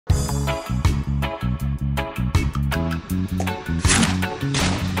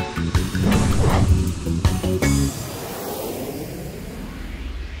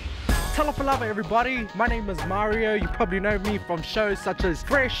Palava everybody, my name is Mario. You probably know me from shows such as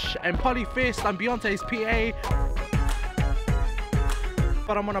Fresh and Polyfest. I'm Beyonce's PA.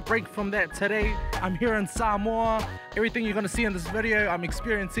 But I'm on a break from that today. I'm here in Samoa. Everything you're gonna see in this video I'm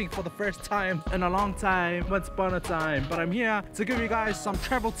experiencing for the first time in a long time, once upon a time. But I'm here to give you guys some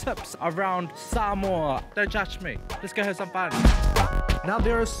travel tips around Samoa. Don't judge me, let's go have some fun. Now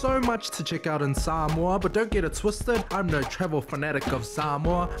there is so much to check out in Samoa, but don't get it twisted, I'm no travel fanatic of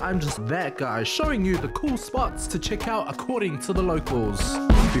Samoa. I'm just that guy showing you the cool spots to check out according to the locals.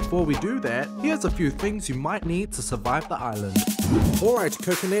 Before we do that, here's a few things you might need to survive the island. Alright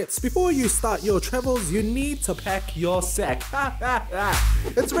coconuts, before you start your travels you need to pack your sack.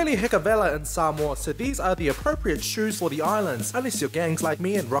 It's really hikavela in Samoa, so these are the appropriate shoes for the islands, unless you're gangs like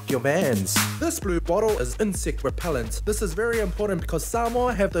me and rock your Vans. This blue bottle is insect repellent. This is very important because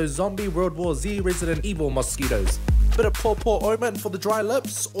Samoa have those zombie World War Z Resident Evil mosquitoes. Bit of paw ointment for the dry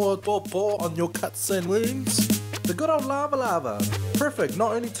lips, or paw on your cuts and wounds. The good old lava. Perfect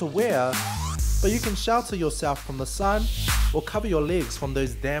not only to wear, but you can shelter yourself from the sun or cover your legs from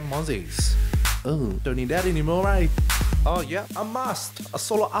those damn mozzies. Oh, don't need that anymore, eh? Oh yeah, a must. A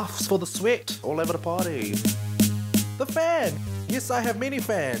solar offs for the sweat all over the party. The fan. Yes, I have many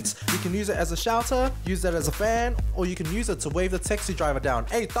fans. You can use it as a shelter, use it as a fan, or you can use it to wave the taxi driver down.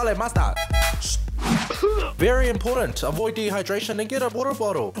 Hey, tale master. Very important, avoid dehydration and get a water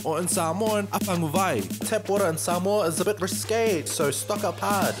bottle. Or in Samoan, apanguvai. Tap water in Samoa is a bit risque, so stock up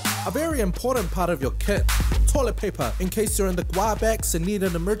hard. A very important part of your kit, toilet paper, in case you're in the guabacks and need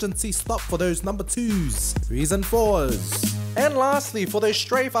an emergency stop for those number 2s, 3s and 4s. And lastly, for those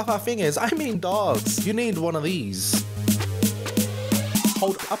stray fingers, I mean dogs, you need one of these.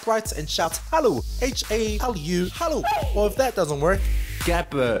 Hold upright and shout hello, H-A-L-U, hello. Or if that doesn't work,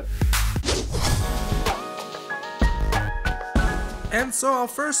 gapper. And so our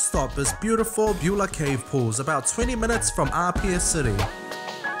first stop is beautiful Beulah Cave Pools, about 20 minutes from Apia City.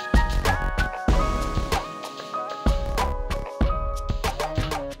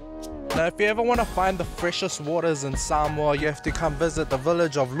 Now if you ever want to find the freshest waters in Samoa, you have to come visit the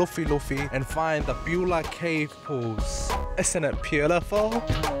village of Lufi and find the Beulah Cave Pools. Isn't it beautiful?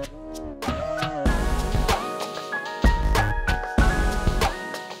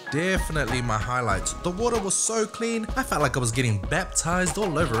 Definitely my highlight. The water was so clean, I felt like I was getting baptized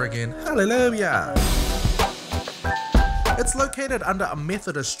all over again. Hallelujah! It's located under a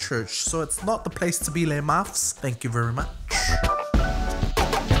Methodist church, so it's not the place to be les muffs. Thank you very much.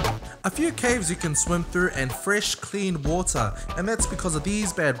 A few caves you can swim through and fresh clean water, and that's because of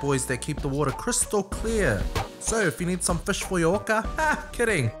these bad boys that keep the water crystal clear. So if you need some fish for your oka,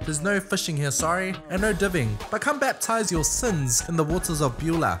 kidding, there's no fishing here, sorry, and no diving, but come baptize your sins in the waters of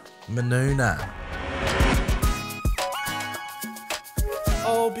Beulah, Manuna.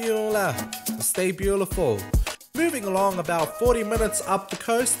 Oh Beulah, stay beautiful. Moving along about 40 minutes up the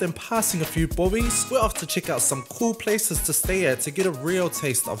coast and passing a few buoys, we're off to check out some cool places to stay at to get a real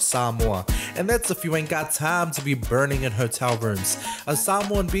taste of Samoa. And that's if you ain't got time to be burning in hotel rooms. A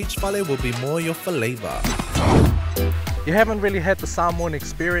Samoan beach valet will be more your flavor. You haven't really had the Samoan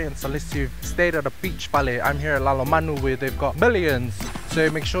experience unless you've stayed at a beach valet. I'm here at Lalomanu where they've got millions. So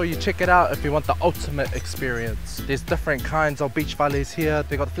make sure you check it out if you want the ultimate experience. There's different kinds of beach valets here.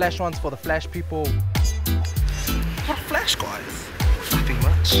 They got flash ones for the flash people. What a flash, guys? Nothing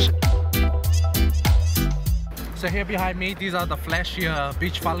much. So here behind me, these are the flashier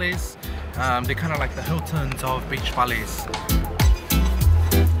beach valets. They're kind of like the Hiltons of beach valets.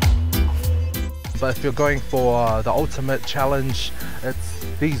 But if you're going for the ultimate challenge, it's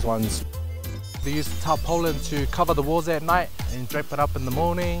these ones. They use tarpaulin to cover the walls at night and drape it up in the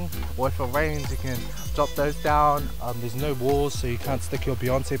morning. Or if it rains, you can drop those down. There's no walls, so you can't stick your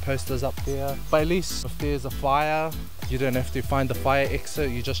Beyonce posters up there. But at least if there's a fire, you don't have to find the fire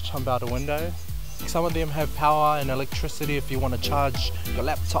exit, you just jump out a window. Some of them have power and electricity if you want to charge your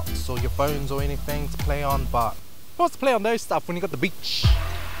laptops or your phones or anything to play on, but who wants to play on those stuff when you got the beach?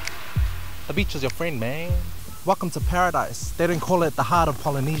 The beach is your friend, man. Welcome to paradise. They don't call it the heart of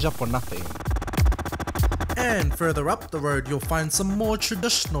Polynesia for nothing. And further up the road, you'll find some more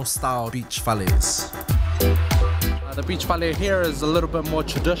traditional style beach valets. The beach valet here is a little bit more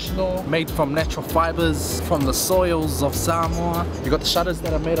traditional, made from natural fibers from the soils of Samoa. You got the shutters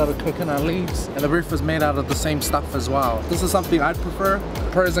that are made out of coconut leaves, and the roof is made out of the same stuff as well. This is something I'd prefer.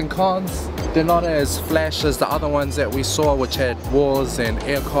 Pros and cons, they're not as flash as the other ones that we saw, which had walls and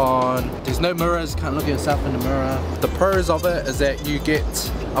aircon. There's no mirrors, can't look at yourself in the mirror. The pros of it is that you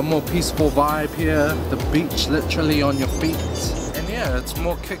get a more peaceful vibe here, the beach literally on your feet, and yeah, it's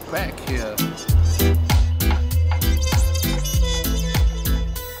more kick back here.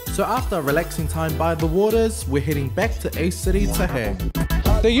 So after a relaxing time by the waters, we're heading back to A City to hang.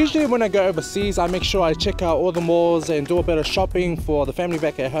 So usually when I go overseas, I make sure I check out all the malls and do a bit of shopping for the family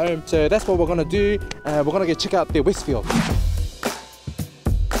back at home. So that's what we're gonna do. We're gonna go check out the Westfield.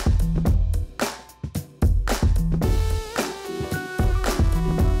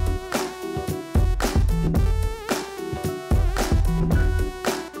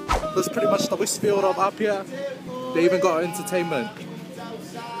 This is pretty much the Westfield of Apia. They even got entertainment.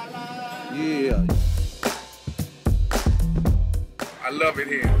 Yeah. I love it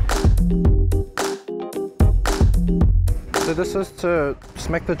here. So this is to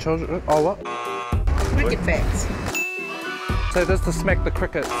smack the children. Oh, what? Cricket bats. So this is to smack the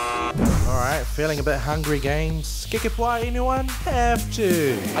crickets. Alright, feeling a bit hungry, games. Kikipua, anyone? Have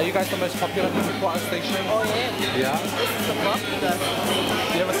to. Are you guys the most popular Kikipua station? Oh yeah. Yeah? This is the popular.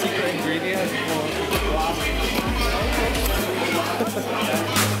 Do you have a secret ingredient for Kikipua?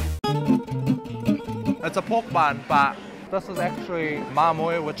 It's a pork bun, but this is actually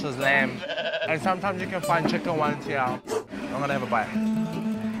mamoi, which is lamb. And sometimes you can find chicken ones here. I'm gonna have a bite.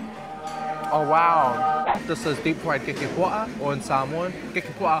 Oh wow, this is deep fried kikipua, or in Samoan,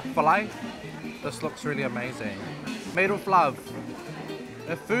 kikipua filet. This looks really amazing. Made with love.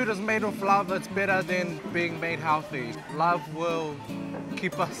 If food is made with love, it's better than being made healthy. Love will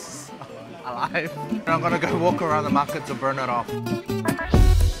keep us alive. And I'm gonna go walk around the market to burn it off.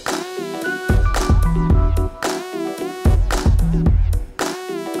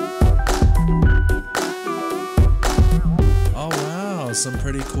 Some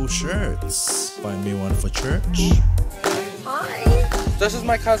pretty cool shirts. Buy me one for church. Hi. This is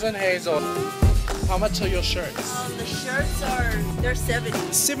my cousin Hazel. How much are your shirts? The shirts they're 70.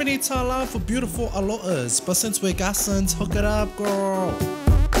 70 tala for beautiful aloas. But since we're gassins, hook it up, girl.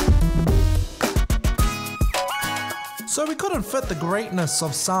 So we couldn't fit the greatness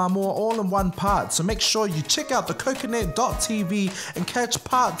of Samoa all in one part, so make sure you check out the coconut.tv and catch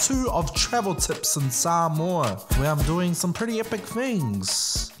part 2 of travel tips in Samoa, where I'm doing some pretty epic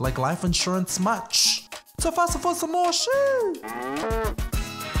things, like life insurance much. So faster for some more shit!